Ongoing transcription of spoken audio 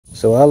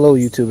So hello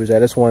YouTubers, I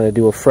just wanted to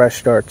do a fresh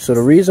start. So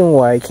the reason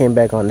why I came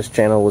back on this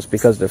channel was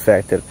because of the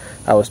fact that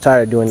I was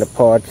tired of doing the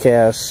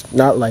podcast,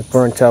 not like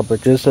burnt out,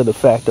 but just of the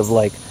fact of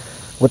like,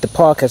 with the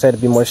podcast I had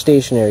to be more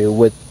stationary.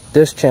 With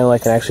this channel I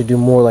can actually do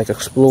more, like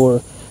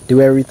explore,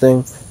 do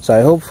everything. So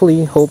I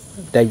hope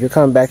that you're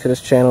coming back to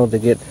this channel to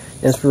get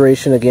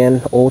inspiration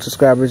again. Old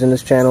subscribers in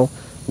this channel,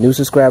 new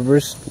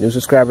subscribers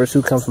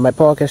who come from my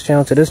podcast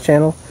channel to this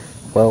channel,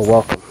 well,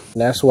 welcome. And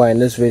that's why in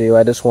this video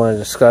I just want to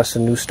discuss a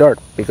new start,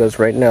 because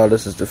right now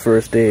this is the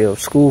first day of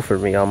school for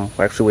me. I'm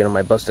actually waiting on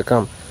my bus to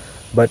come.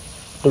 But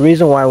the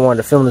reason why I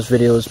wanted to film this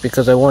video is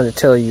because I wanted to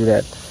tell you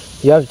that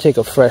you have to take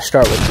a fresh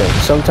start with things.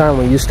 Sometimes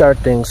when you start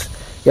things,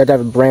 you have to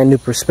have a brand new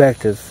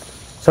perspective.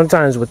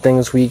 Sometimes with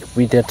things we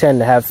tend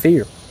to have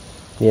fear.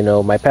 You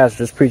know, my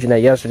pastor was preaching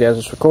that yesterday as I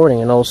was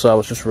recording, and also I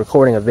was just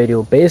recording a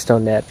video based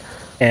on that.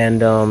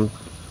 And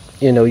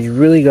you know, you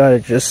really got to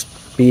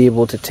just be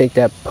able to take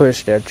that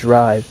push, that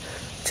drive,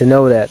 to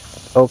know that,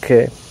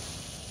 okay,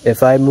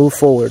 if I move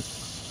forward,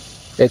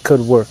 it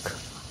could work.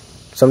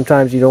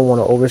 Sometimes you don't want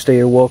to overstay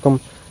your welcome.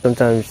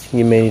 Sometimes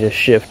you may need a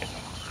shift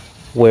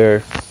where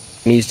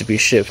it needs to be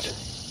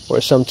shift.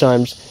 Or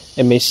sometimes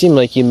it may seem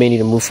like you may need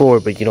to move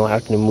forward, but you don't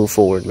have to move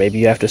forward. Maybe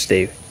you have to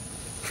stay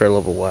for a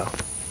little while.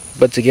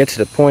 But to get to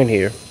the point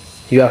here,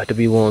 you have to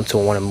be willing to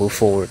want to move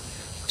forward,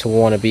 to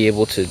want to be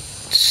able to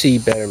see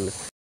betterment